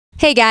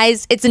Hey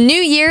guys, it's a new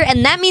year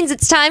and that means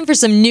it's time for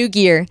some new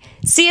gear.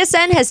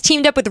 CSN has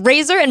teamed up with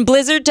Razer and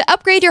Blizzard to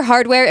upgrade your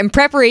hardware in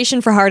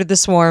preparation for Heart of the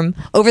Swarm.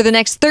 Over the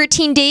next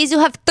 13 days, you'll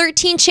have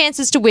 13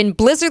 chances to win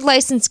Blizzard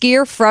licensed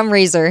gear from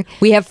Razer.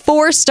 We have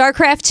 4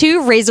 Starcraft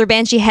 2 Razer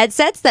Banshee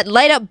headsets that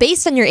light up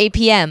based on your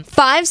APM,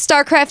 5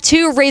 Starcraft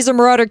 2 Razer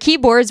Marauder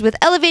keyboards with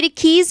elevated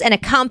keys and a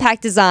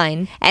compact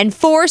design, and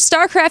 4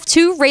 Starcraft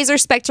 2 Razer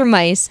Spectre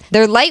mice.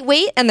 They're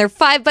lightweight and their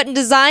 5-button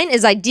design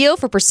is ideal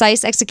for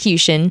precise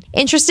execution.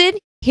 Interested?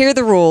 Here are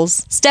the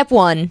rules. Step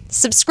 1.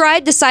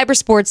 Subscribe to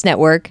Cybersports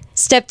Network.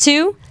 Step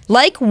 2.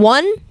 Like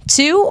 1,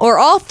 2, or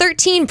all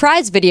 13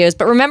 prize videos,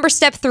 but remember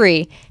Step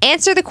 3.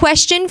 Answer the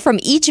question from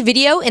each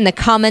video in the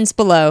comments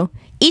below.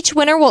 Each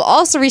winner will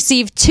also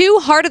receive 2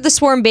 Heart of the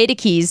Swarm beta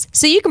keys,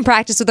 so you can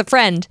practice with a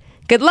friend.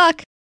 Good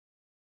luck!